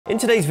In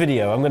today's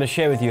video, I'm going to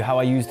share with you how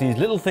I use these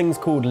little things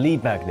called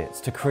lead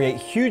magnets to create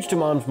huge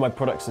demand for my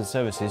products and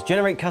services,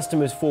 generate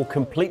customers for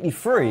completely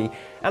free,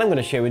 and I'm going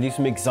to share with you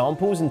some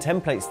examples and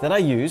templates that I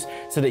use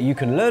so that you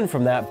can learn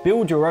from that,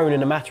 build your own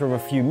in a matter of a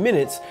few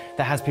minutes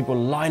that has people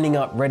lining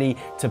up ready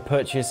to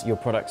purchase your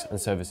products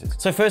and services.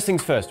 So first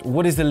things first,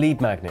 what is a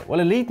lead magnet? Well,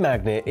 a lead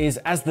magnet is,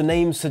 as the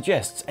name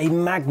suggests, a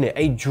magnet,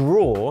 a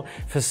draw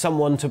for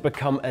someone to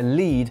become a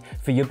lead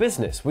for your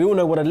business. We all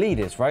know what a lead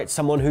is, right?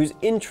 Someone who's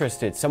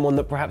interested, someone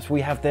that perhaps we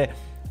have their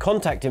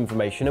contact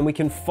information and we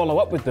can follow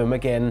up with them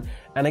again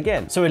and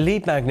again. So a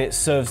lead magnet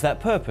serves that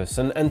purpose.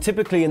 And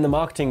typically in the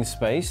marketing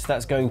space,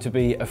 that's going to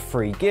be a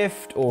free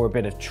gift or a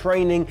bit of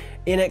training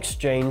in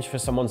exchange for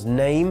someone's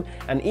name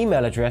and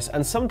email address,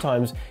 and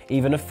sometimes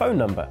even a phone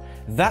number.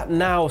 That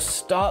now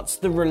starts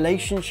the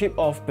relationship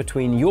off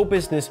between your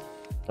business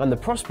and the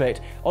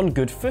prospect on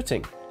good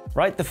footing,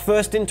 right? The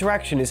first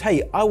interaction is,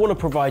 hey, I want to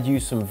provide you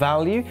some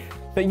value,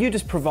 but you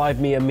just provide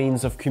me a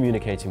means of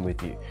communicating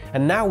with you.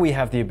 And now we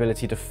have the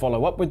ability to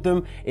follow up with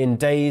them in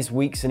days,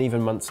 weeks, and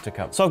even months to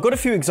come. So I've got a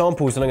few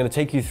examples that I'm going to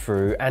take you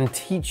through and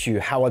teach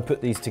you how I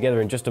put these together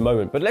in just a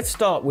moment. But let's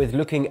start with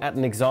looking at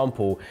an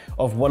example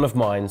of one of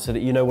mine so that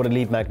you know what a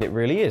lead magnet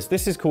really is.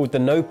 This is called the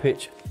No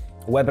Pitch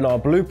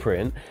Webinar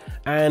Blueprint,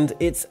 and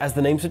it's, as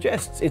the name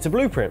suggests, it's a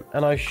blueprint.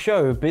 And I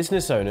show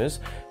business owners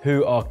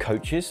who are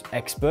coaches,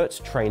 experts,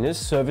 trainers,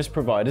 service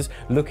providers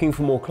looking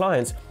for more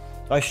clients.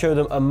 I show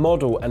them a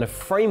model and a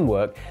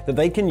framework that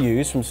they can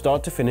use from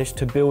start to finish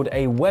to build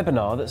a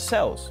webinar that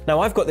sells.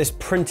 Now, I've got this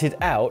printed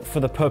out for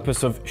the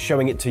purpose of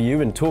showing it to you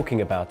and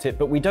talking about it,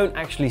 but we don't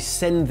actually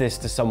send this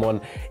to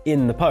someone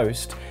in the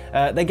post.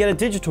 They get a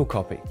digital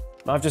copy.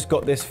 I've just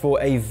got this for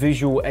a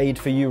visual aid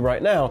for you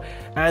right now,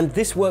 and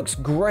this works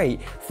great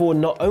for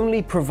not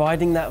only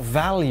providing that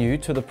value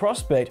to the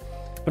prospect,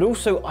 but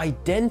also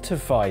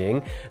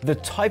identifying the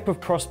type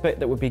of prospect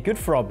that would be good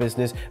for our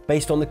business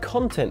based on the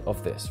content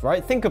of this,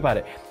 right? Think about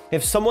it.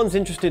 If someone's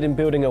interested in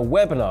building a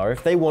webinar,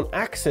 if they want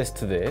access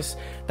to this,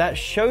 that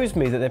shows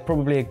me that they're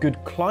probably a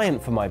good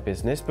client for my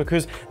business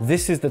because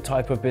this is the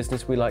type of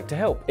business we like to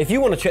help. If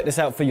you want to check this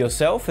out for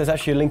yourself, there's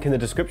actually a link in the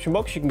description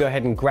box. You can go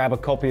ahead and grab a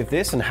copy of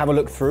this and have a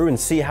look through and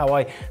see how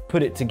I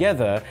put it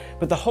together.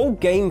 But the whole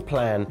game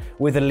plan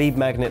with a lead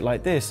magnet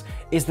like this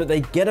is that they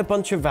get a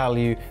bunch of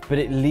value, but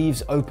it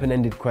leaves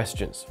open-ended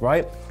questions,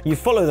 right? You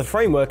follow the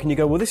framework and you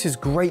go, well, this is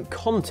great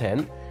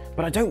content,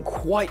 but I don't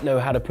quite know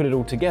how to put it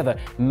all together.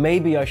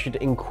 Maybe I should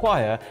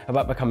inquire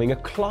about becoming a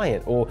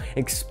client or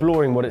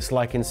exploring what it's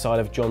like inside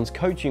of John's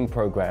coaching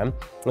program.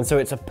 And so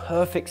it's a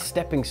perfect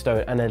stepping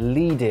stone and a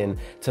lead in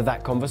to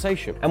that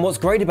conversation. And what's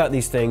great about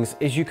these things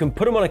is you can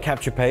put them on a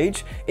capture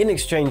page in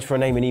exchange for a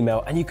name and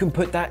email, and you can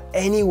put that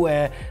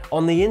anywhere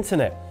on the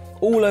internet.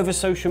 All over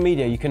social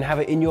media. You can have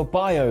it in your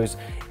bios,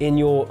 in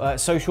your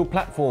social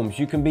platforms.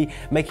 You can be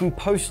making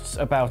posts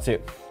about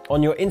it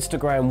on your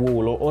Instagram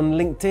wall or on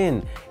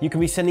LinkedIn. You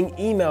can be sending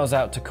emails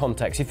out to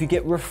contacts. If you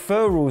get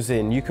referrals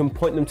in, you can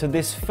point them to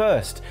this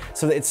first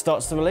so that it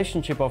starts the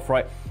relationship off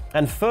right.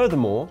 And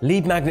furthermore,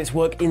 lead magnets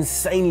work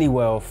insanely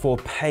well for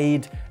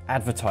paid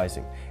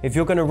advertising. If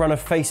you're going to run a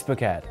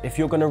Facebook ad, if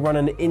you're going to run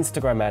an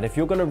Instagram ad, if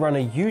you're going to run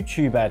a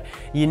YouTube ad,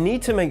 you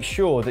need to make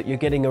sure that you're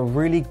getting a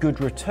really good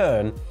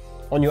return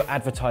on your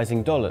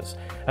advertising dollars.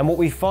 And what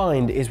we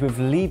find is with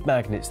lead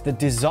magnets, the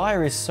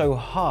desire is so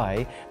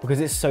high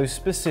because it's so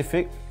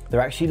specific, they're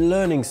actually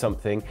learning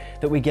something,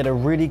 that we get a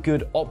really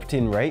good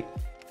opt-in rate,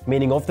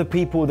 meaning of the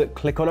people that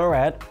click on our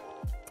ad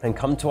and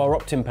come to our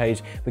opt-in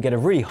page, we get a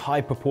really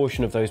high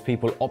proportion of those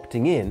people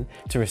opting in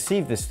to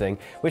receive this thing,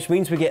 which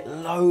means we get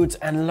loads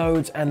and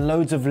loads and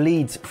loads of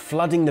leads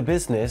flooding the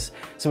business.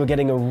 So we're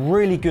getting a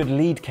really good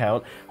lead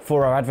count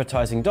for our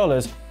advertising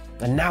dollars.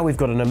 And now we've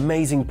got an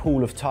amazing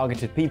pool of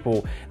targeted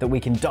people that we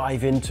can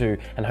dive into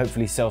and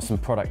hopefully sell some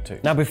product to.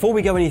 Now, before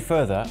we go any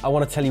further, I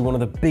want to tell you one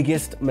of the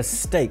biggest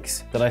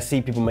mistakes that I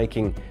see people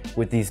making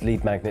with these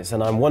lead magnets,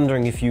 and I'm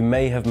wondering if you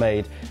may have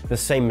made the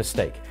same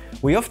mistake.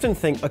 We often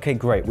think, okay,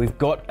 great, we've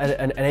got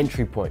an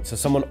entry point, so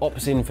someone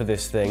opts in for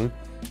this thing.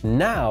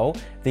 Now,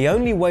 the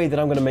only way that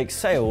I'm going to make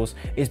sales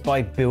is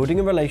by building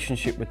a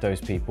relationship with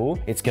those people.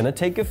 It's going to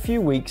take a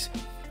few weeks,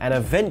 and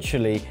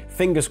eventually,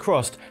 fingers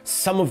crossed,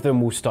 some of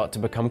them will start to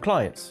become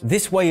clients.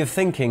 This way of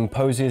thinking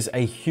poses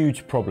a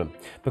huge problem,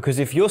 because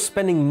if you're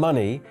spending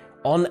money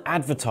on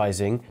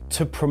advertising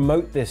to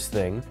promote this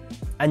thing,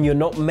 and you're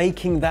not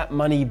making that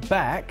money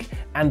back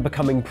and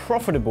becoming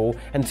profitable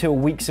until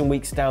weeks and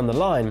weeks down the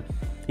line,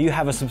 you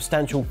have a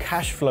substantial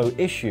cash flow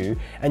issue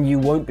and you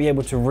won't be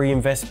able to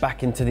reinvest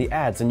back into the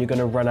ads, and you're going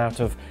to run out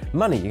of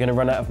money. You're going to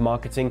run out of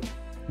marketing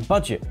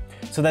budget.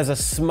 So there's a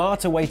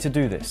smarter way to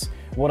do this.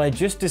 What I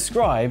just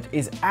described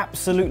is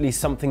absolutely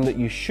something that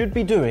you should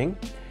be doing,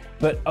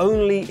 but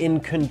only in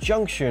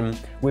conjunction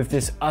with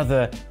this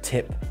other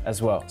tip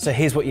as well. So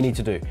here's what you need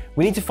to do.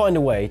 We need to find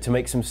a way to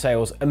make some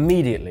sales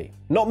immediately.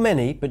 Not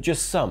many, but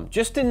just some,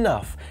 just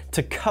enough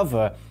to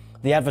cover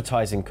the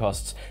advertising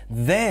costs.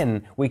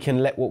 Then we can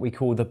let what we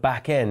call the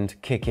back end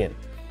kick in.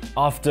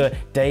 After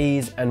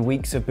days and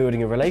weeks of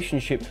building a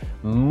relationship,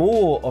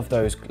 more of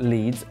those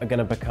leads are going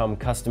to become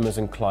customers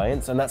and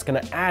clients, and that's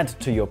going to add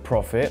to your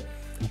profit.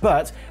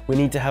 But we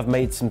need to have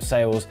made some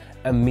sales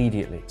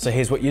immediately. So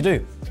here's what you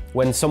do.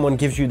 When someone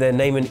gives you their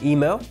name and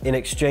email in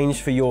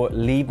exchange for your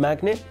lead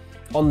magnet,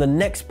 on the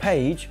next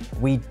page,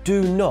 we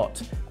do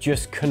not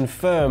just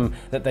confirm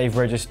that they've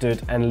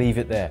registered and leave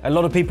it there. A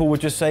lot of people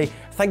would just say,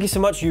 thank you so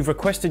much, you've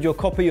requested your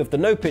copy of the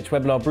No Pitch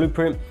Webinar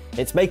Blueprint.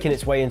 It's making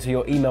its way into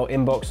your email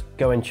inbox.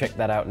 Go and check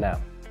that out now.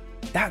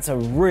 That's a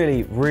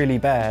really, really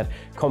bad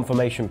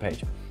confirmation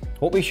page.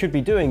 What we should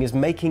be doing is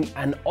making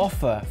an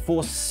offer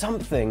for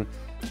something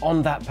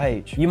on that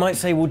page. You might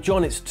say, well,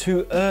 John, it's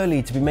too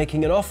early to be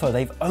making an offer.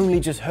 They've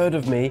only just heard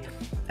of me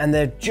and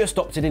they're just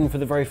opted in for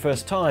the very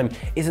first time.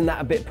 Isn't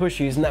that a bit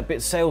pushy? Isn't that a bit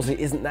salesy?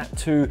 Isn't that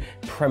too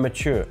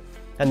premature?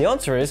 And the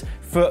answer is,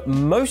 for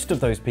most of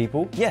those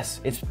people,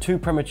 yes, it's too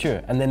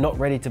premature and they're not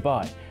ready to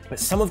buy, but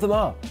some of them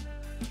are.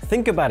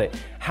 Think about it.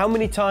 How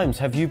many times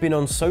have you been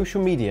on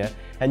social media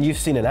and you've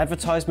seen an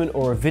advertisement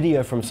or a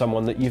video from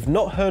someone that you've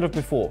not heard of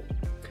before?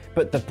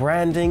 But the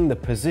branding, the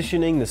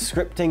positioning, the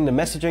scripting, the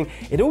messaging,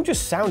 it all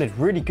just sounded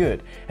really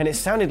good. And it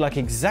sounded like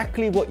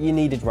exactly what you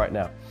needed right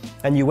now.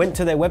 And you went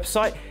to their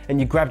website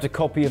and you grabbed a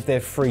copy of their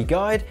free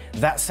guide.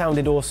 That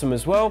sounded awesome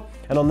as well.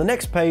 And on the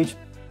next page,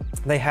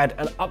 they had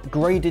an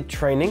upgraded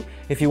training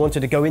if you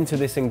wanted to go into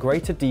this in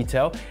greater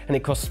detail, and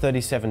it costs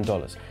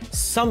 $37.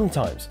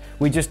 Sometimes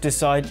we just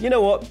decide, you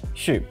know what,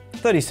 shoot,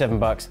 37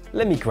 bucks,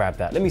 let me grab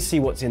that. Let me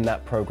see what's in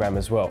that program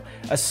as well.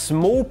 A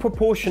small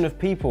proportion of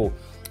people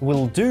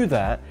will do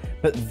that,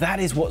 but that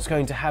is what's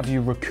going to have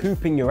you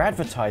recouping your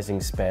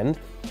advertising spend,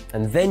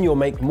 and then you'll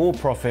make more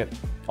profit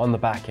on the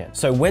back end.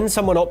 So when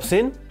someone opts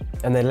in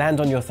and they land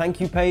on your thank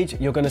you page,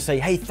 you're going to say,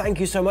 hey, thank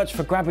you so much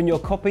for grabbing your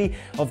copy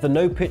of the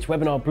No Pitch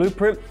Webinar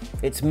Blueprint.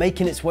 It's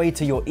making its way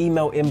to your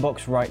email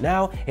inbox right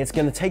now. It's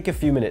going to take a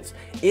few minutes.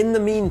 In the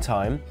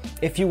meantime,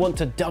 if you want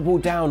to double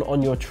down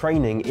on your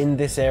training in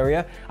this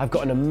area, I've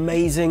got an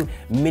amazing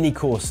mini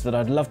course that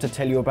I'd love to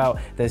tell you about.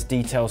 There's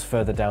details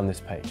further down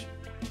this page.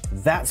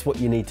 That's what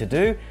you need to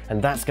do,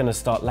 and that's going to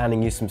start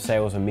landing you some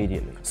sales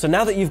immediately. So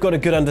now that you've got a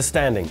good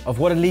understanding of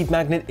what a lead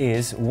magnet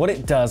is, what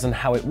it does, and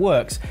how it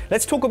works,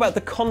 let's talk about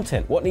the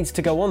content. What needs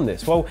to go on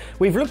this? Well,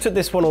 we've looked at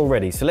this one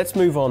already, so let's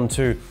move on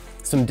to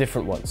some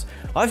different ones.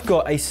 I've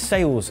got a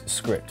sales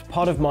script.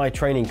 Part of my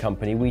training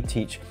company, we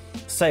teach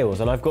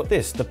sales, and I've got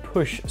this, the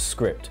push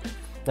script.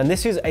 And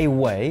this is a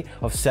way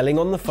of selling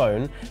on the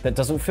phone that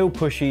doesn't feel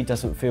pushy,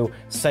 doesn't feel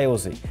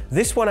salesy.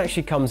 This one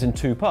actually comes in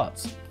two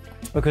parts.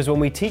 Because when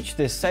we teach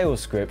this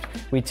sales script,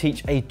 we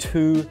teach a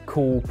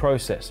two-call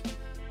process.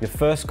 Your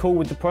first call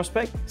with the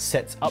prospect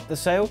sets up the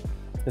sale.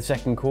 The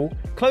second call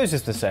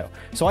closes the sale.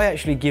 So I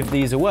actually give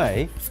these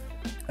away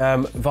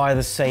via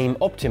the same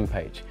opt-in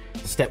page.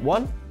 Step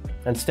 1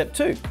 and step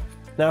 2.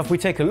 Now, if we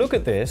take a look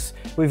at this,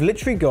 we've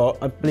literally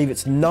got, I believe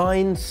it's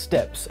 9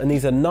 steps, and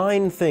these are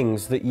 9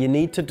 things that you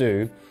need to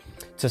do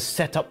to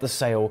set up the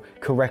sale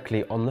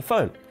correctly on the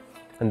phone.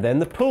 And then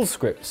the pull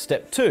script,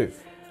 step 2.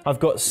 I've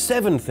got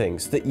 7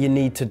 things that you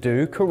need to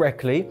do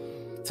correctly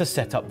to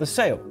set up the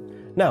sale.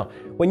 Now,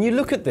 when you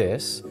look at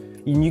this,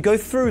 and you go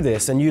through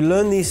this and you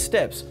learn these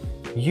steps,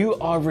 you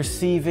are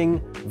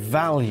receiving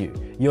value.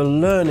 You're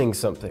learning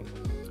something.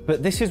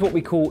 But this is what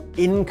we call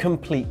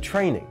incomplete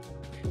training.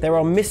 There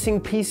are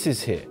missing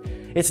pieces here.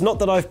 It's not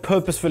that I've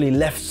purposefully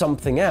left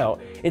something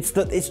out, it's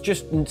that it's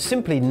just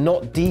simply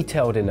not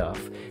detailed enough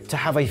to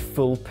have a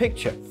full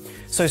picture.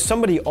 So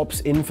somebody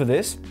opts in for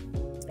this.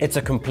 It's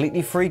a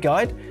completely free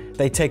guide.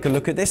 They take a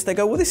look at this, they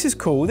go, well, this is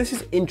cool, this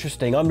is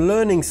interesting, I'm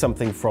learning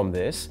something from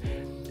this.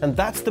 And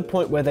that's the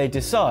point where they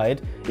decide,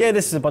 yeah,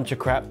 this is a bunch of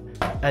crap,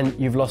 and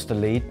you've lost a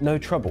lead, no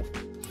trouble.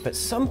 But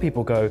some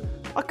people go,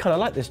 I kind of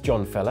like this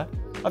John fella.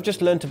 I've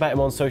just learned about him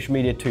on social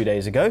media 2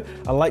 days ago.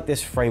 I like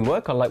this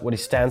framework, I like what he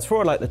stands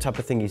for, I like the type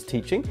of thing he's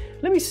teaching.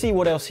 Let me see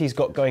what else he's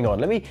got going on.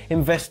 Let me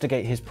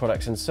investigate his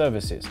products and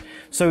services.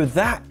 So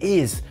that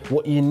is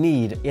what you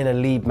need in a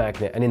lead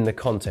magnet and in the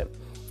content.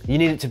 You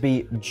need it to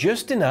be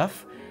just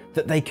enough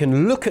that they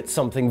can look at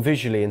something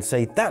visually and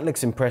say, that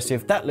looks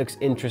impressive, that looks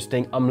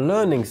interesting, I'm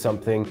learning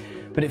something,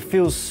 but it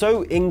feels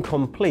so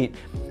incomplete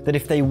that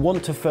if they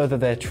want to further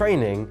their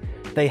training,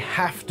 they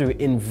have to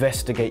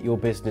investigate your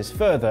business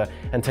further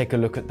and take a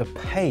look at the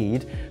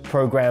paid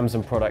programs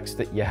and products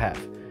that you have.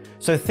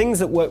 So things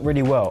that work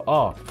really well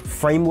are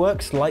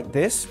frameworks like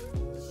this.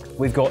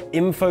 We've got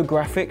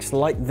infographics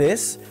like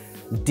this,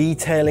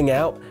 detailing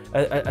out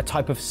a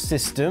type of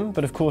system,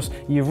 but of course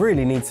you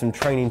really need some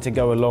training to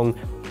go along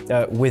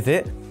with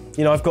it.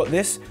 You know, I've got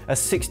this, a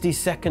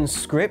 60-second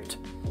script.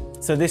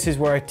 So this is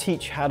where I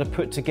teach how to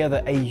put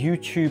together a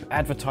YouTube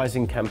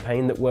advertising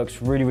campaign that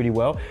works really, really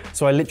well.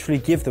 So I literally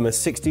give them a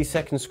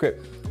 60-second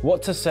script,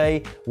 what to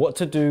say, what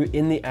to do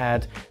in the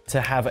ad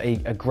to have a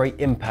great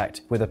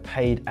impact with a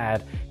paid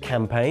ad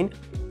campaign.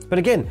 But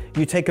again,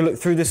 you take a look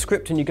through the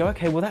script and you go,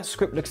 okay, well, that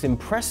script looks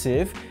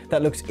impressive,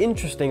 that looks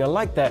interesting, I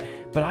like that,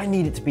 but I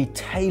need it to be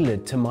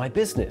tailored to my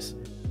business.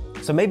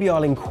 So maybe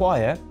I'll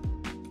inquire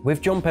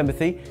with John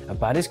Penberthy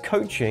about his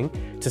coaching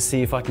to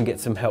see if I can get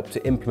some help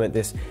to implement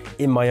this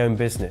in my own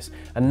business.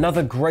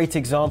 Another great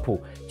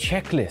example,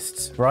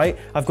 checklists, right?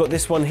 I've got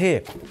this one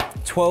here,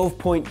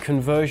 12-point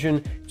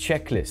conversion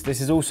checklist.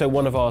 This is also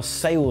one of our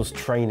sales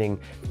training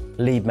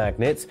lead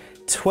magnets.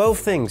 12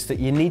 things that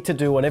you need to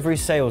do on every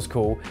sales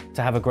call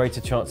to have a greater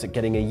chance at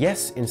getting a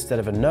yes instead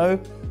of a no.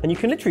 And you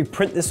can literally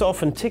print this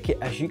off and tick it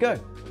as you go.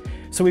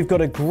 So we've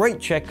got a great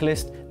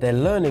checklist, they're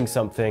learning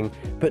something,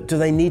 but do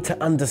they need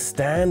to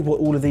understand what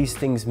all of these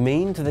things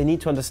mean? Do they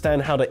need to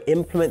understand how to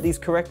implement these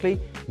correctly?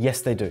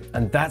 Yes, they do.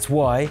 And that's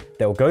why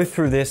they'll go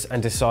through this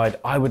and decide,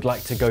 I would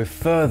like to go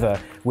further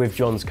with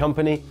John's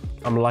company.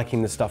 I'm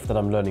liking the stuff that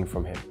I'm learning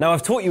from him. Now,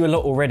 I've taught you a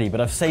lot already,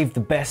 but I've saved the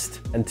best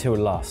until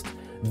last.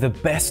 The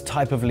best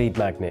type of lead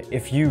magnet.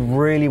 If you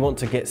really want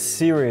to get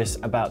serious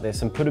about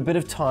this and put a bit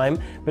of time,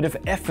 bit of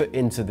effort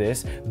into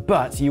this,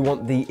 but you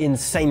want the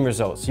insane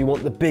results, you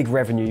want the big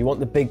revenue, you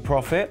want the big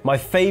profit, my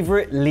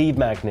favorite lead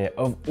magnet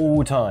of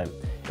all time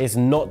is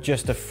not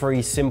just a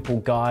free simple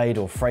guide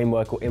or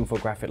framework or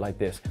infographic like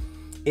this.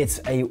 It's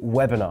a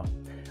webinar.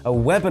 A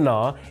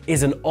webinar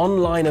is an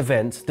online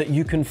event that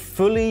you can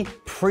fully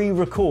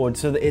pre-record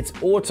so that it's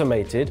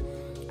automated,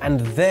 and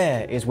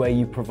there is where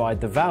you provide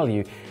the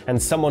value,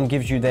 and someone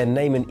gives you their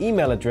name and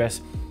email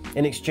address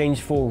in exchange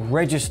for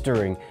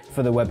registering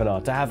for the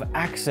webinar, to have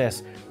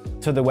access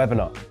to the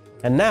webinar.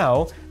 And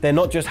now they're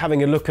not just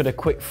having a look at a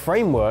quick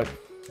framework,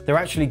 they're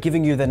actually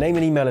giving you their name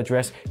and email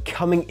address,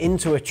 coming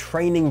into a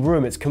training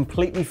room. It's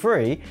completely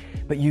free,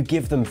 but you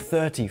give them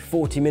 30,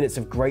 40 minutes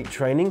of great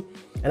training.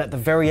 And at the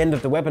very end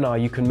of the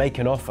webinar, you can make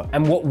an offer.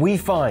 And what we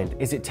find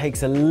is it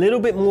takes a little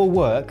bit more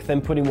work than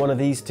putting one of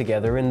these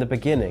together in the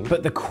beginning,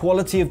 but the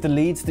quality of the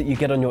leads that you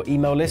get on your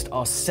email list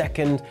are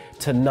second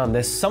to none.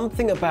 There's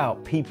something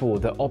about people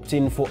that opt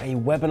in for a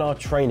webinar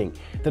training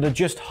that are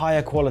just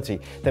higher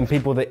quality than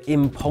people that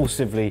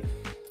impulsively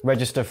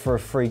register for a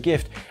free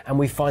gift. And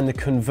we find the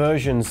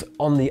conversions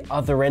on the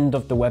other end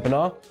of the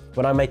webinar,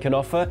 when I make an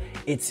offer,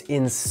 it's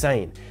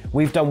insane.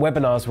 We've done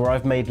webinars where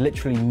I've made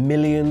literally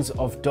millions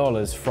of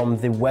dollars from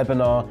the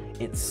webinar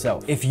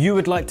itself. If you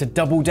would like to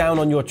double down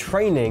on your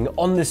training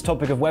on this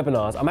topic of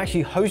webinars, I'm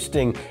actually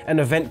hosting an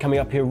event coming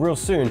up here real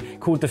soon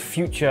called the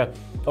Future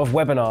of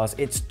Webinars.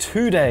 It's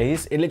 2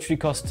 days, it literally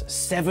costs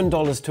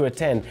 $7 to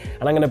attend,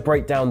 and I'm gonna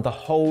break down the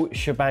whole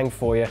shebang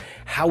for you,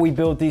 how we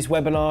build these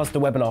webinars,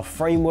 the webinar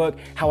framework,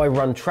 how I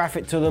run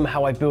traffic to them,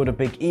 how I build a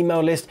big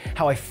email list,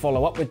 how I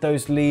follow up with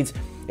those leads.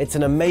 It's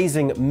an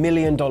amazing $1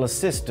 million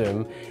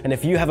system, and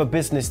if you have a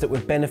business that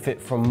would benefit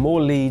from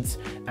more leads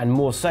and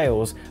more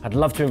sales, I'd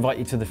love to invite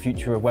you to the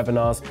Future of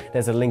Webinars.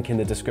 There's a link in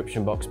the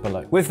description box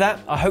below. With that,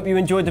 I hope you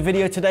enjoyed the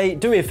video today.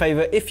 Do me a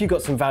favor, if you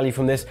got some value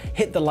from this,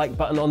 hit the like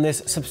button on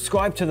this,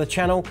 subscribe to the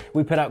channel.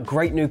 We put out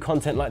great new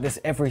content like this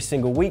every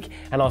single week,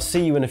 and I'll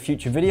see you in a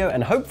future video,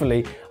 and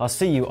hopefully I'll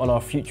see you on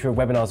our Future of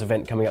Webinars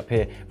event coming up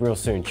here real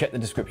soon. Check the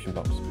description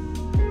box.